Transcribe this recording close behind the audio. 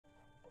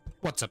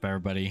What's up,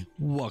 everybody?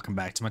 Welcome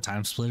back to my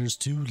Timesplitters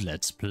 2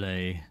 Let's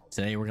Play.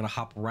 Today we're gonna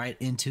hop right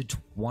into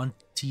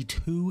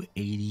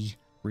 2280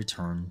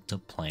 Return to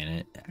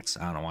Planet X.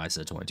 I don't know why I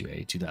said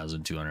 2280,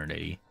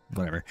 2280,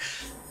 whatever.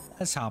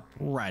 Let's hop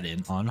right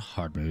in on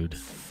hard mode.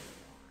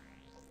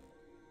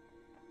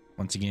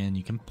 Once again,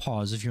 you can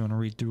pause if you want to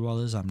read through all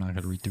this. I'm not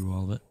gonna read through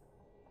all of it.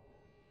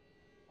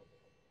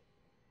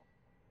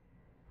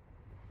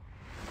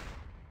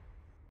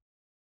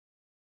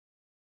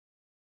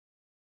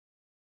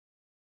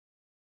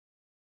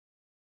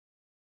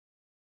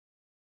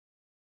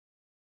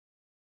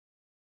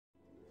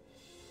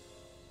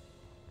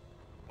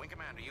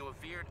 Commander, you have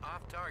veered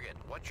off target.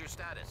 What's your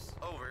status?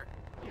 Over.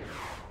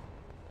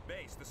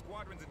 Base, the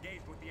squadron's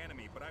engaged with the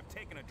enemy, but I've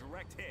taken a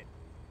direct hit.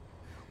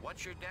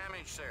 What's your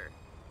damage, sir?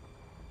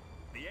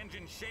 The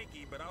engine's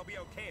shaky, but I'll be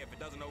okay if it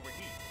doesn't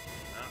overheat.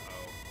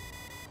 Uh-oh.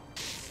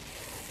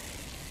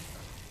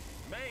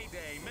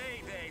 Mayday,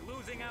 mayday,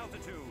 losing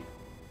altitude.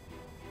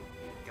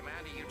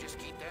 Commander, you just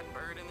keep that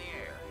bird in the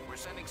air. We're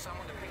sending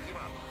someone to pick you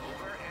up.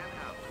 Over and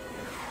out.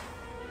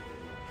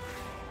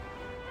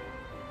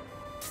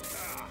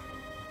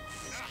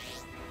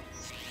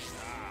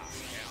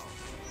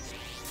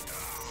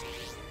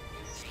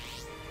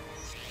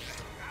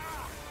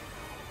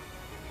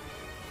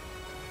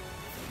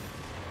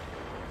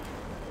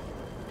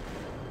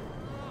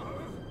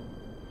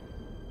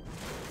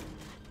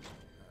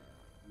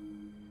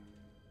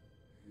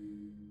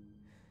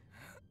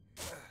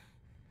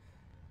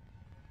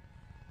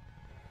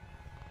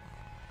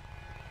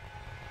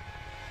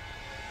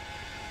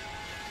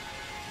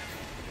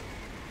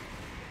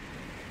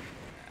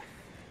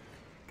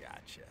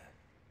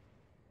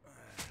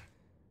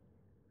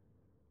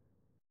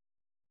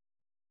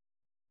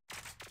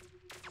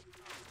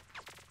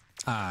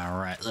 All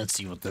right, let's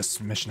see what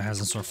this mission has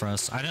in store for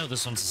us. I know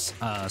this one's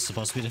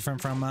supposed to be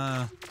different from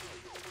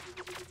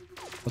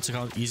what's it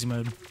called, easy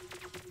mode.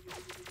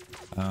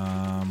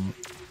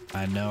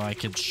 I know I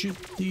could shoot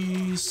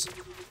these,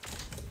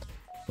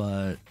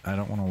 but I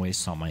don't want to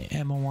waste all my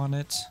ammo on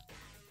it.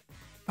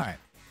 All right,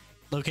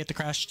 locate the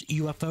crashed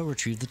UFO,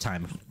 retrieve the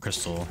time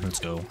crystal. Let's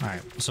go. All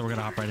right, so we're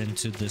gonna hop right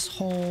into this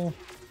hole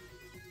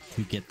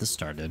to get this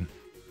started.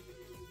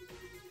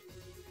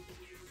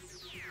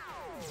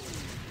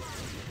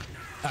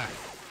 Alright,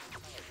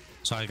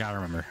 so I gotta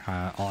remember,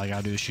 all I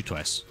gotta do is shoot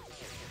twice.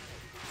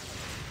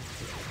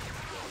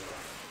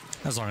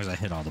 As long as I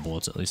hit all the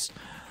bullets, at least.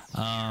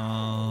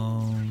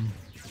 I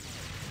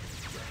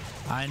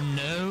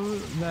know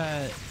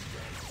that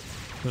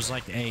there's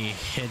like a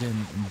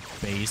hidden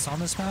base on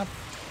this map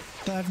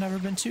that I've never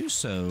been to,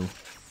 so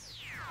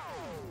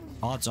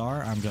odds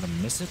are I'm gonna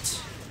miss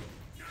it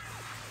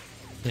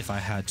if I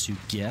had to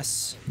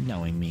guess,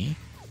 knowing me.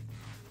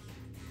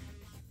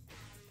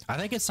 I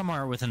think it's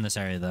somewhere within this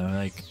area, though,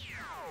 like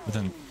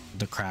within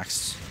the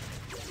cracks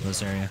of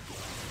this area.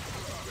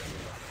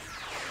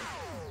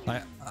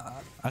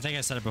 I think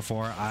I said it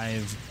before,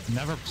 I've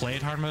never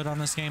played hard mode on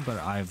this game, but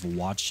I've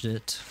watched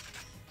it.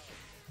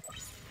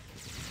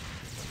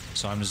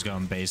 So I'm just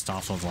going based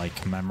off of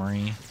like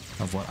memory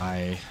of what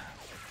I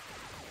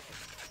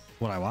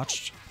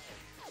watched.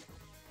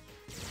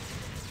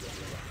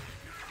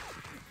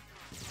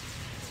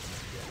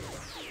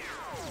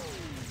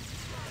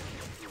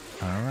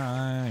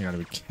 Alright, I gotta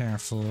be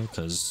careful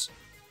because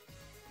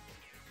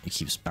it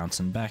keeps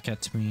bouncing back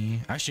at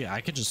me. Actually,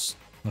 I could just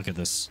look at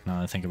this now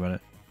that I think about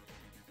it.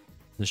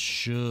 This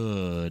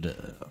should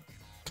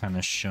kind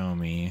of show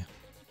me.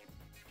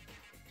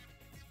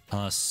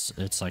 Unless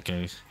it's like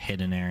a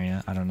hidden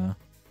area. I don't know,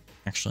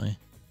 actually.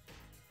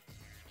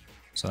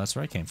 So that's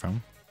where I came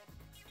from.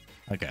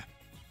 Okay.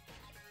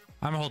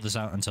 I'm gonna hold this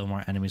out until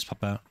more enemies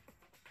pop out.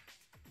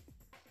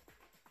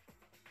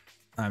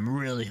 I'm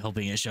really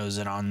hoping it shows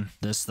it on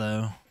this,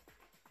 though.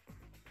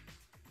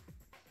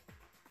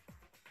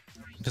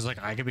 Because,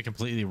 like, I could be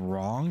completely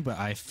wrong, but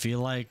I feel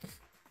like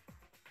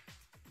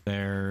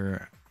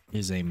there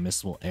is a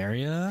missable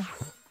area.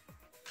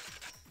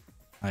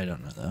 I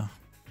don't know, though.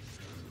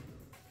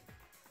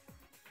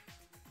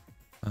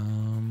 I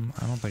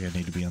don't think I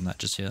need to be on that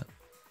just yet.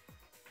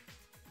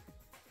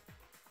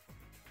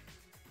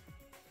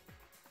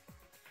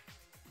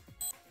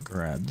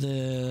 Grab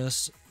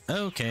this.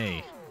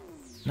 Okay.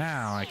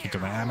 Now I can go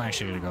back. I'm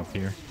actually gonna go up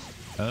here.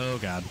 Oh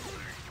god.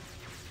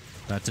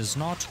 That is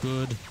not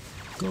good.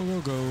 Go,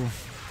 go, go.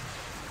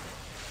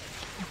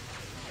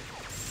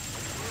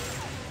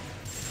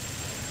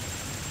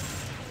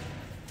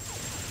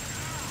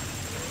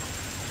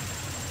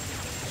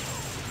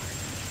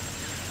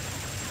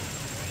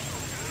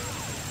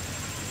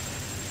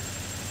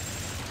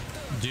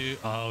 Dude,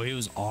 oh, he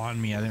was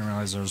on me. I didn't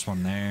realize there was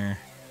one there.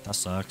 That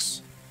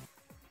sucks.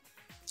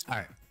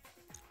 Alright.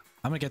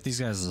 I'm gonna get these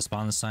guys as a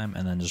spawn this time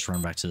and then just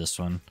run back to this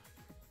one.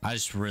 I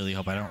just really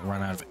hope I don't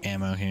run out of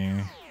ammo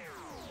here.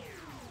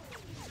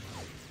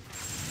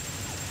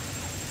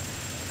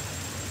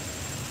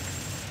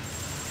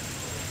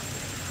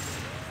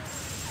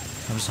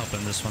 I'm just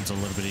hoping this one's a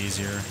little bit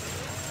easier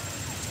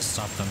to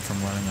stop them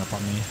from running up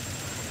on me.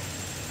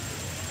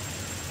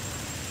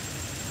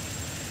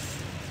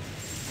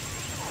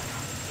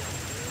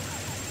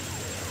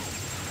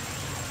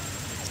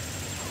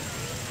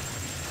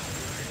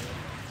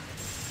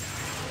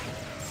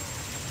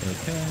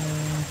 Okay.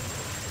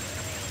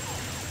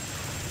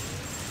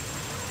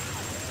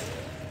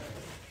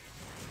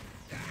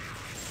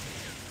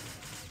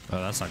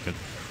 Oh, that's not good.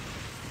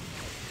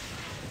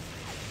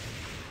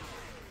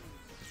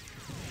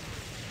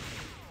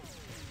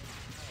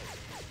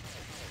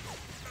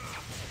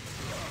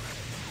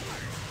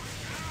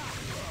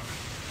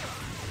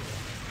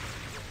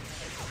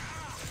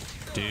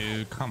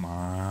 Dude, come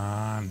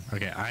on.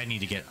 Okay, I need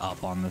to get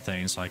up on the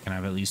thing so I can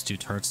have at least 2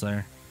 turrets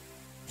there.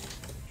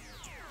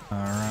 All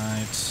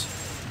right.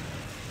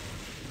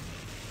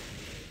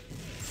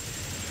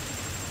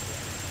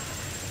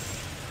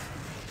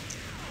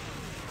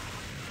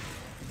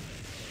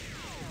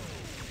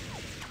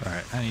 All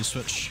right, I need to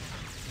switch.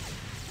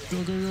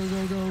 Go, go, go,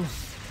 go, go.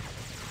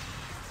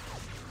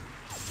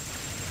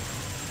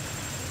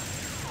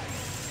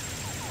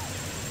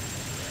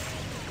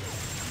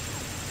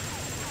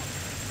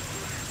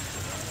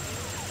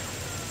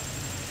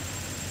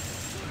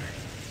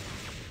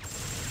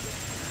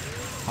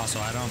 Also,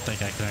 I don't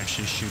think I can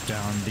actually shoot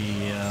down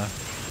the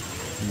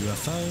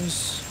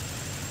UFOs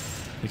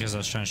because I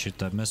was trying to shoot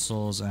the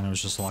missiles and it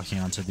was just locking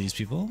onto these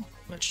people,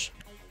 which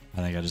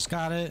I think I just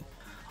got it.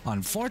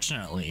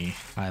 Unfortunately,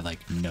 I have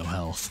like no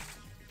health.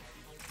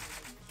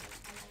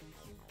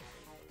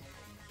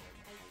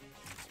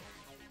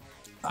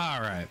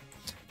 All right.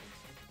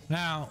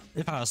 Now,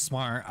 if I was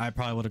smart, I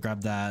probably would have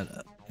grabbed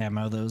that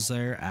ammo that was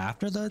there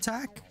after the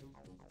attack.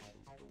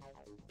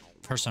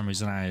 For some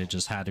reason, I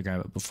just had to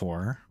grab it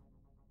before.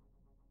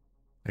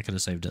 I could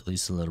have saved at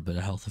least a little bit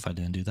of health if I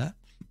didn't do that.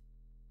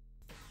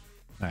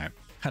 All right,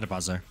 had to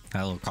pause there.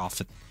 Had a little cough.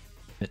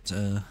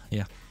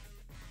 Yeah.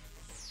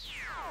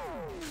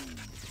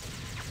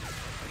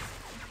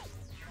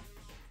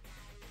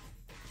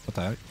 What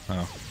the heck? Oh, I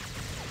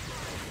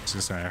was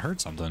gonna say I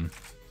heard something.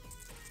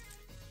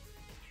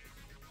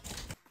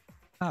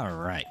 All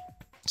right.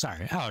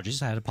 Sorry,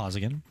 allergies. I had to pause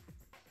again.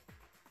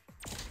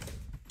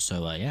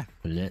 So yeah,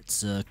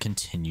 let's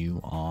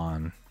continue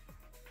on.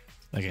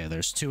 Okay,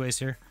 there's 2 ways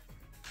here.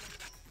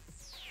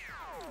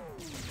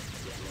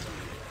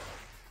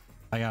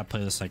 I gotta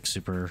play this like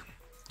super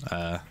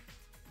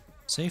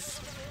safe.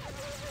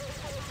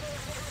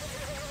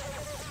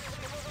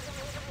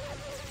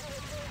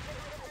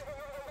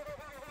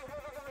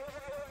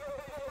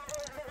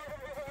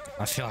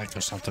 I feel like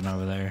there's something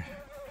over there.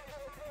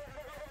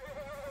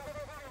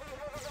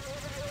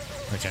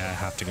 Okay, I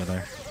have to go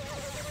there.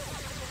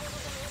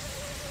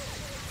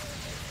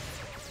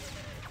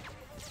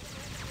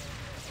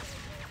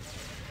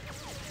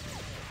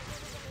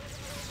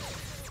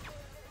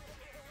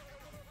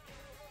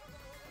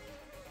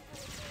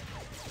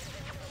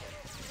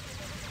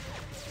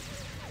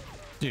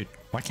 Dude,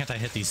 why can't I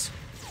hit these?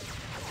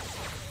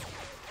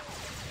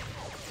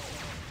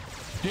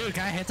 Dude,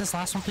 can I hit this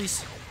last one,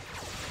 please?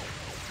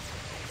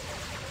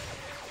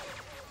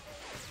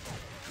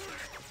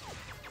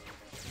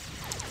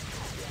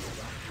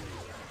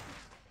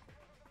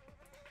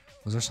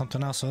 Was there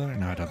something else over there?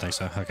 No, I don't think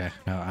so. Okay,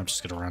 no, I'm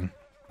just gonna run.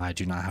 I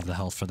do not have the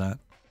health for that.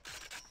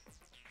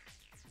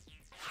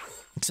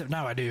 Except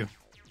now I do.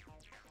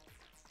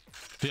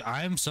 Dude,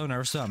 I am so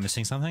nervous about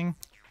missing something.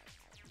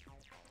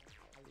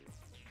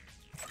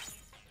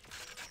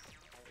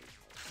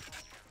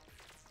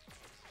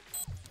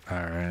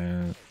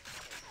 Alright.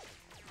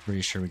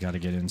 Pretty sure we gotta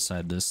get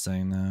inside this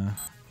thing now.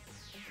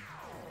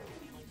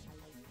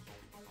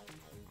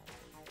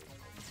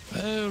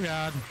 Oh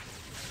god.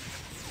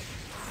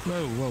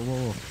 Whoa, whoa, whoa,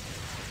 whoa.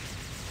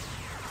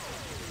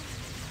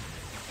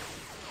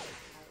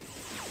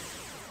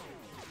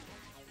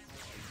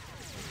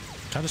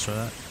 Can I destroy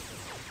that?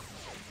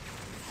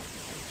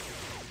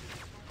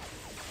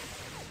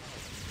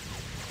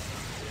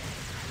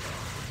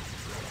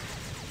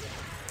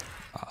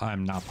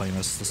 I'm not playing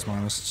this the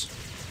smartest.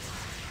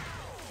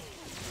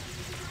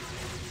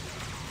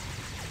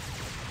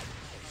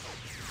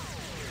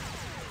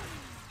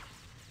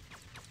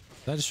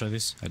 Did I destroy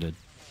these? I did.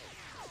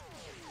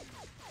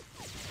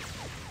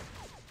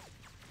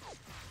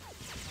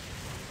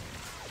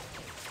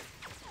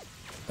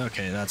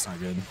 Okay, that's not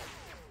good.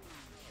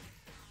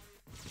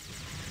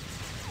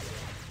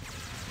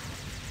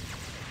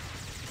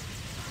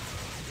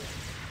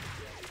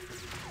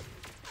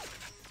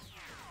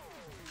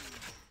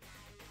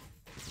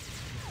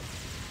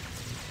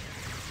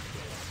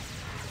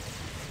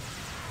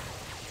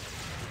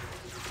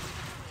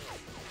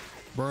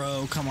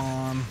 Bro, come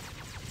on.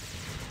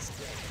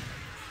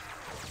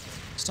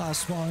 Stop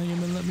spawning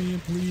him and let me in,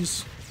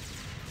 please.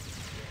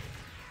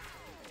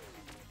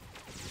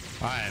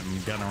 I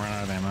am gonna run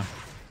out of ammo.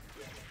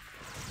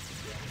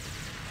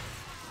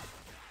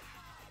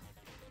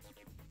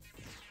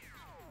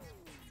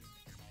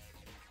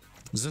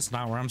 Is this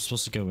not where I'm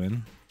supposed to go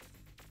in?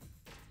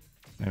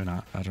 Maybe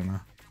not. I don't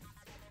know.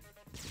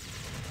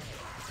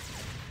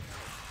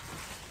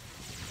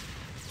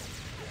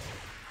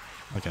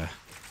 Okay.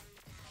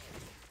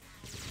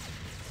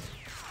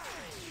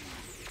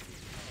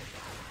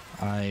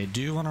 I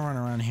do want to run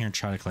around here and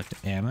try to collect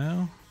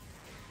ammo,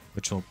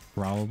 which will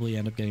probably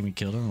end up getting me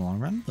killed in the long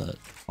run, but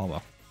oh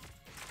well.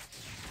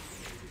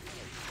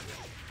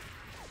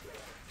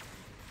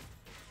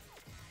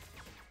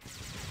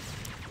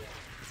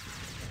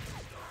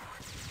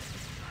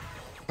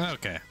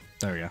 Okay,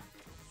 there we go.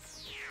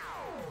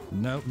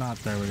 Nope, not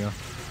there we go.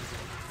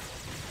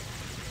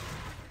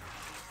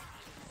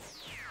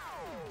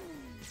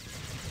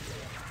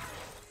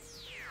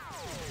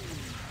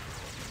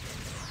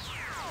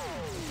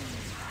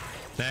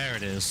 There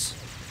it is.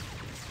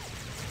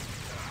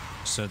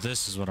 So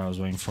this is what I was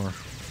waiting for.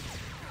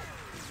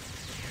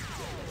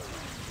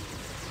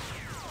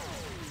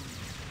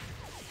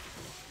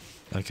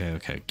 Okay,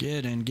 okay.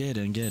 Get in, get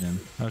in, get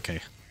in.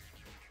 Okay.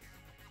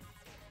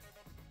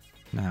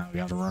 Now we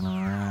gotta run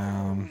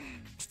around.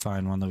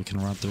 Find one that we can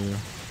run through.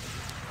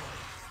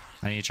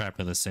 I need to try to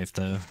play this safe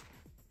though.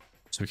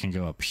 So we can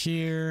go up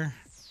here.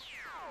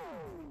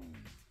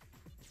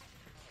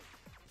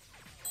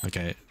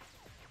 Okay.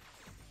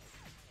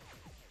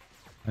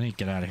 I need to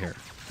get out of here.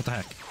 What the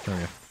heck? There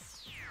we go.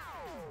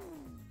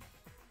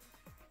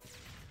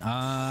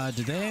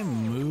 Did they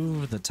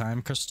move the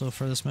time crystal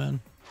for this mode?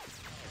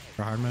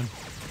 For hard mode?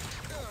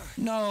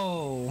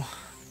 No!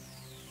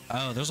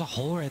 Oh, there's a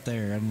hole right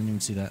there. I didn't even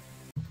see that.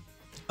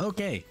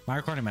 Okay, my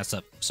recording messed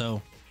up.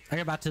 So, I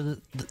got back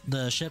to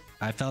the ship.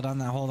 I fell down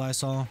that hole that I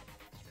saw.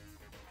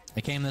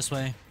 I came this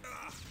way.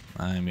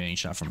 I'm getting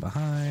shot from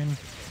behind.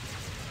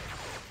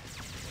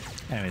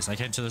 Anyways, I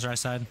came to this right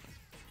side.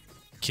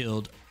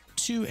 Killed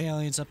 2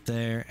 aliens up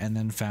there and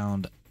then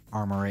found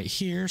armor right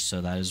here, so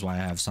that is why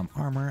I have some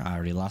armor. I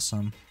already lost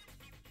some.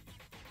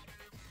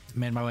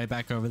 Made my way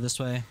back over this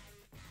way.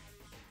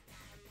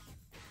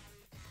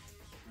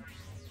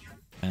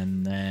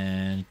 And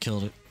then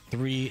killed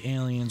 3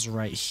 aliens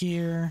right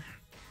here.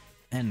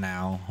 And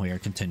now we are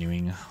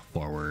continuing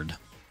forward.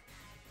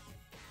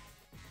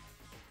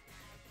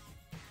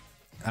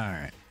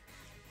 Alright.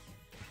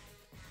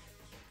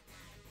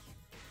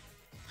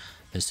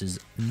 This is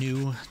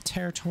new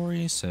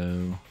territory,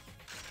 so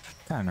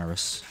kind of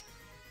nervous.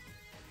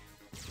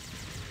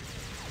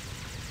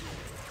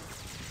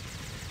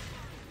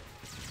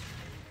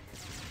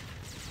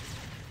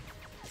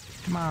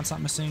 Come on, stop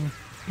missing.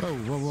 Whoa,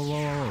 whoa, whoa,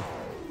 whoa, whoa.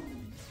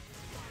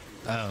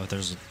 Oh,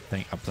 there's a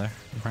thing up there,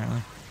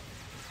 apparently.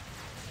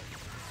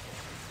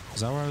 Is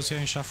that where I was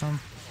getting shot from?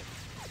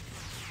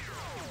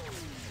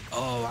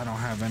 Oh, I don't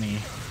have any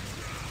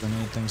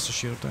grenade things to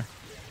shoot up there.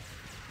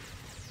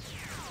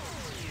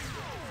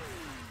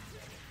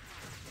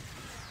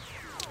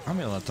 I'm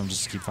gonna let them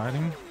just keep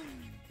fighting.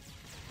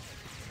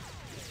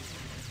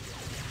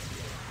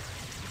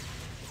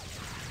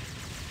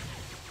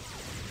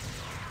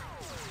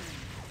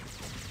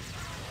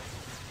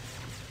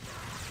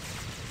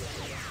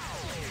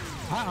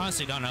 I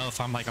honestly don't know if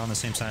I'm like on the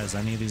same side as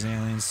any of these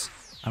aliens.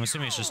 I'm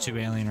assuming it's just 2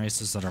 alien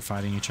races that are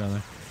fighting each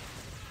other.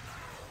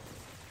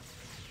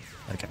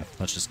 Okay,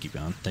 let's just keep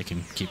going. They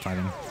can keep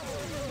fighting.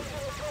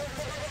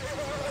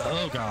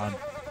 Oh god.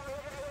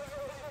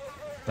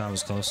 That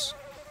was close.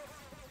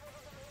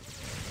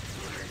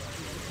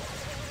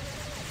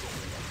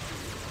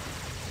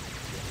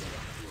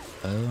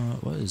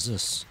 What is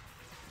this?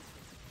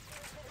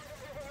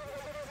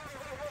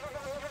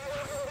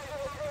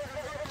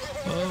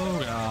 Oh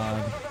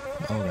god.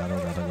 Oh god, oh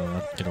god, oh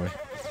god. Get away.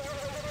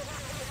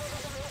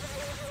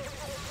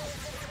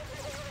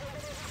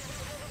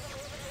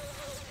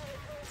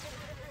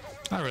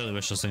 I really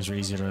wish those things were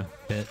easier to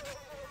hit.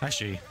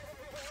 Actually,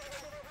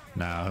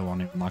 no, I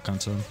won't even lock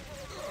onto them.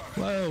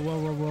 Whoa, whoa,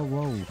 whoa, whoa,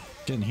 whoa.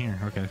 Get in here.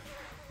 Okay.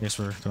 Guess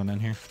we're going in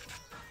here.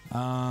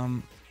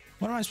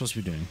 What am I supposed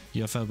to be doing?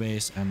 UFO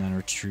base and then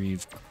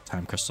retrieve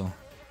time crystal.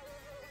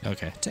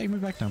 Okay, take me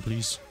back down,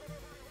 please.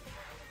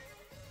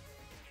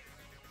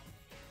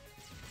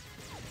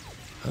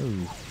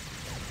 Oh.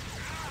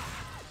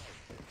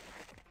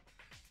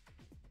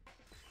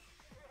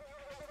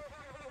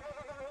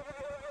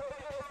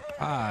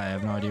 I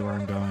have no idea where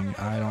I'm going.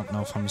 I don't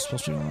know if I'm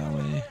supposed to be going that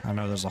way. I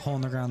know there's a hole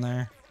in the ground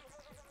there,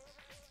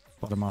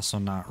 but I'm also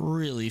not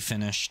really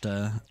finished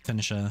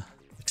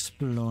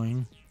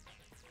exploring.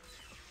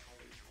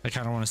 I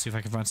kind of want to see if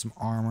I can find some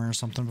armor or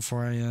something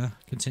before I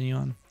continue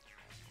on.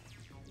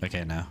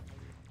 Okay, now.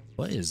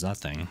 What is that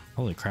thing?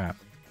 Holy crap.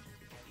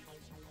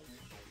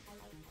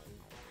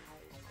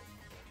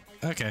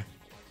 Okay.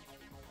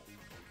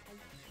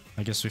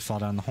 I guess we fall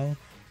down the hole.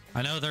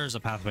 I know there's a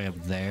pathway up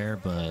there,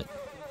 but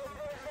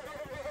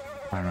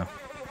I don't know.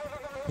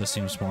 This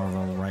seems more of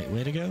a right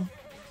way to go.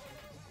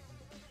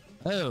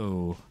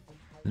 Oh.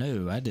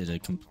 No, I did a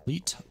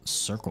complete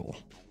circle.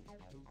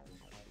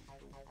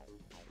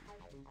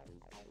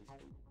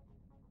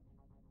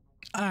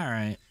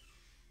 Alright.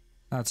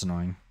 That's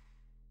annoying.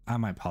 I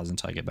might pause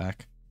until I get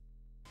back.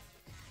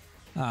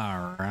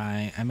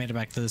 Alright. I made it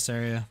back to this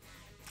area.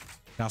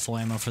 Got full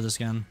ammo for this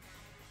gun.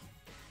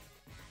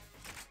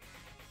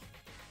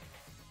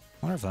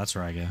 I wonder if that's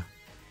where I go.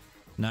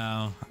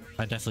 No,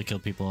 I definitely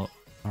killed people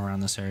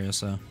around this area,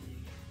 so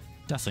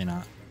definitely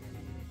not.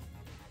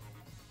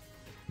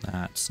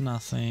 That's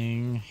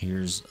nothing.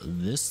 Here's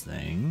this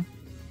thing.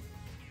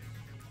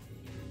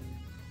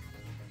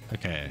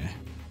 Okay.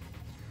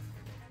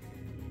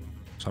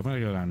 So I'm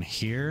gonna go down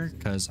here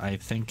because I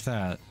think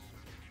that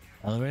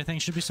elevator thing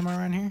should be somewhere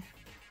around here.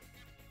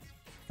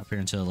 Up here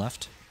and to the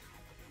left.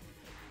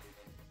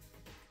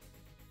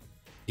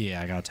 Yeah,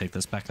 I gotta take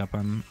this back up,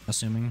 I'm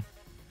assuming.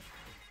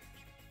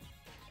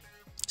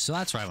 So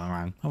that's where I went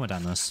wrong. I went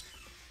down this.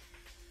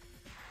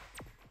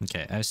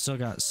 Okay, I still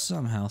got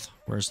some health.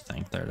 Where's the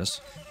thing? There it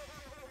is.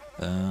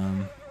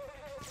 I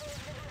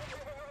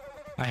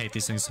hate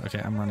these things.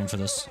 Okay, I'm running for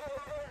this.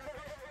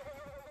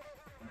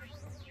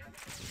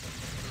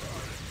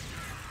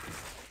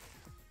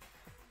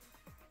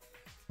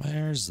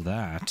 Where's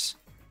that?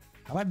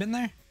 Have I been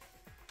there?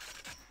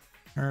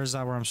 Or is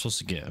that where I'm supposed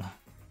to go?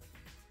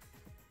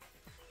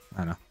 I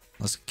don't know.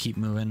 Let's keep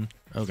moving.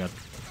 Oh god.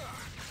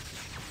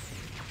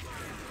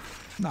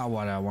 Not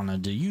what I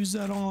wanted to use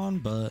that on,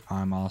 but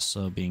I'm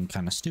also being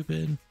kind of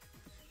stupid.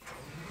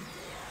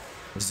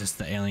 Is this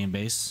the alien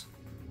base?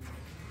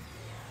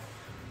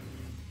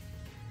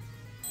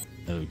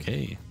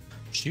 Okay.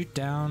 Shoot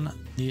down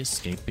the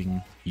escaping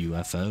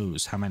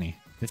UFOs. How many?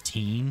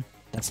 15?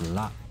 That's a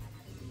lot.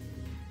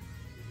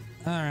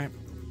 Alright.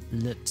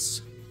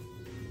 Let's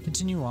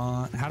continue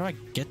on. How do I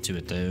get to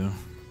it though?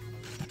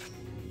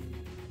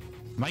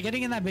 Am I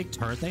getting in that big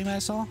turret thing that I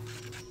saw?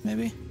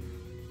 Maybe?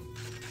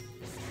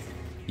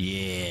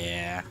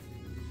 Yeah.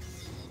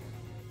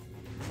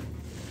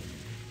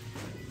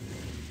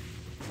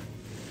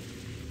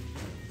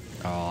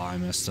 Oh, I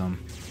missed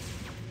him.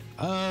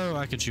 Oh,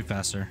 I could shoot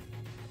faster.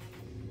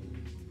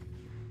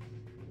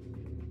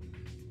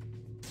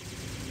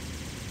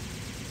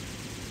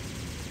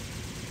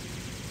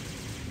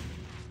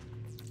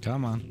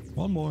 Come on.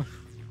 One more.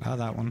 Ah,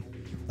 that one.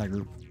 That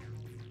group.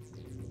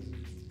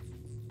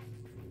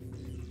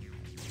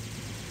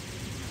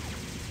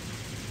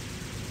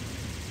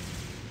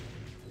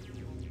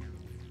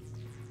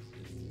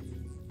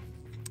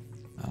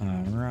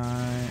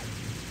 Alright.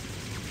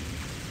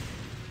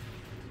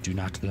 Do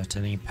not let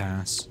any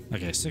pass.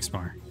 Okay, 6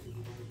 more.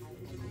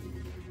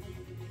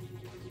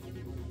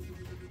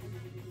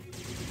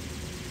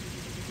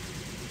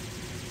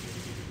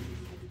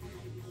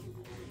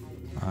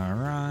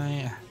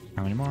 Alright.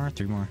 How many more?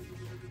 3 more.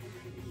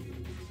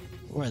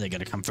 Where are they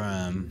gonna come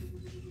from?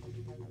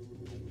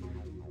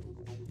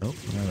 Oh,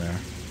 there they are.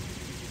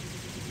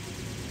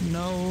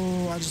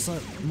 No, I just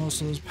let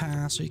most of those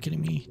pass. Are you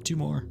kidding me? 2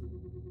 more.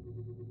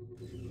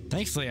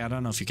 Thankfully, I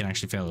don't know if you can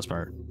actually fail this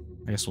part.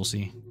 I guess we'll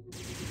see.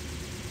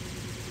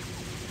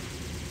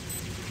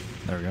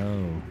 There we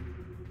go.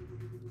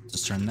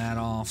 Just turn that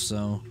off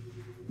so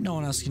no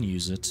one else can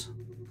use it.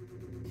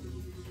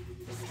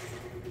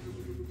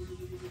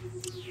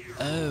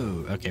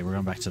 Oh, okay, we're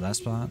going back to that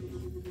spot.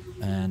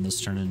 And this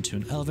turned into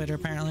an elevator,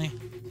 apparently.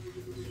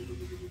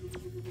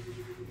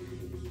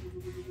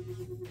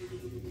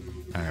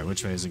 Alright,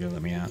 which way is it gonna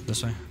let me out?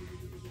 This way?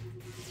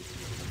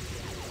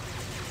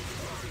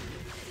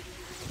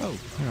 Oh,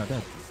 you're not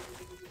dead.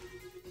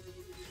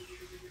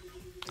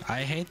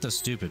 I hate the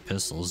stupid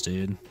pistols,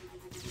 dude.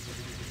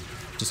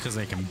 Just because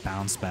they can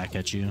bounce back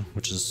at you,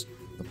 which is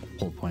the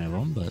whole point of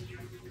them, but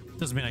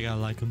doesn't mean I gotta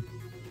like them.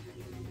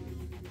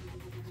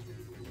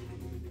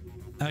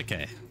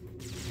 Okay.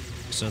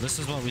 So this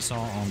is what we saw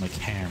on the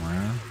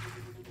camera.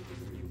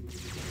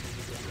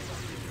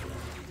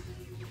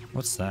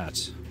 What's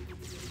that?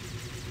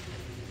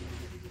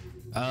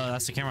 Oh,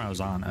 that's the camera I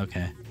was on.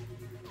 Okay.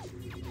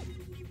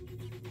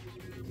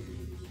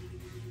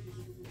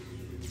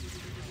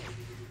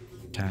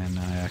 Can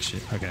I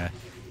actually... Okay.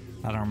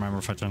 I don't remember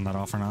if I turned that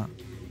off or not.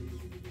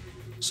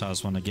 So I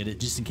just want to get it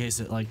just in case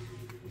it like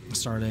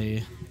start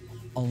a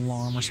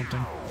alarm or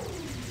something.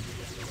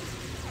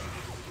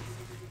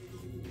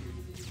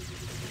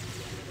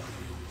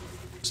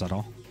 Is that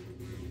all?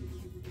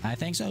 I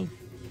think so.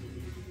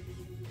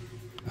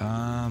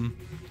 Am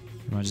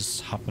I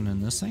just hopping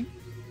in this thing?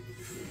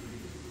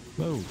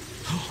 Whoa.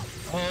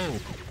 Oh.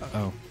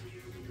 Uh-oh.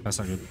 That's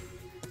not good.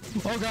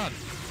 Oh god.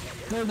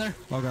 They're in there.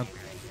 Oh god.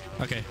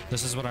 Okay,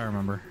 this is what I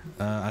remember.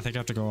 I think I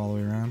have to go all the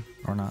way around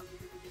or not.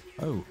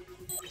 Oh.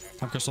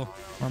 Time crystal.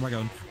 Where am I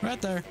going?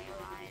 Right there.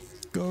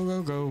 Go,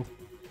 go, go.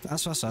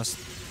 Fast, fast,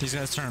 fast. These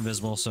guys turn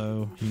invisible,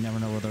 so you never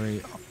know where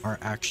they are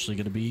actually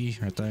going to be.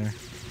 Right there.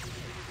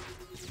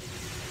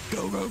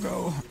 Go, go,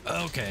 go.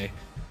 Okay.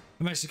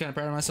 I'm actually kind of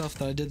proud of myself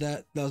that I did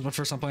that. That was my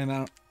first time playing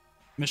that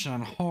mission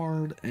on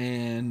hard,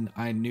 and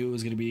I knew it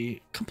was going to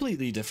be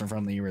completely different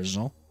from the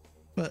original.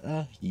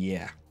 But,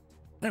 yeah.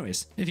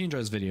 Anyways, if you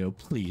enjoyed this video,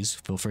 please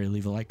feel free to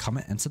leave a like,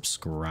 comment, and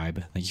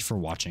subscribe. Thank you for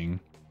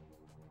watching.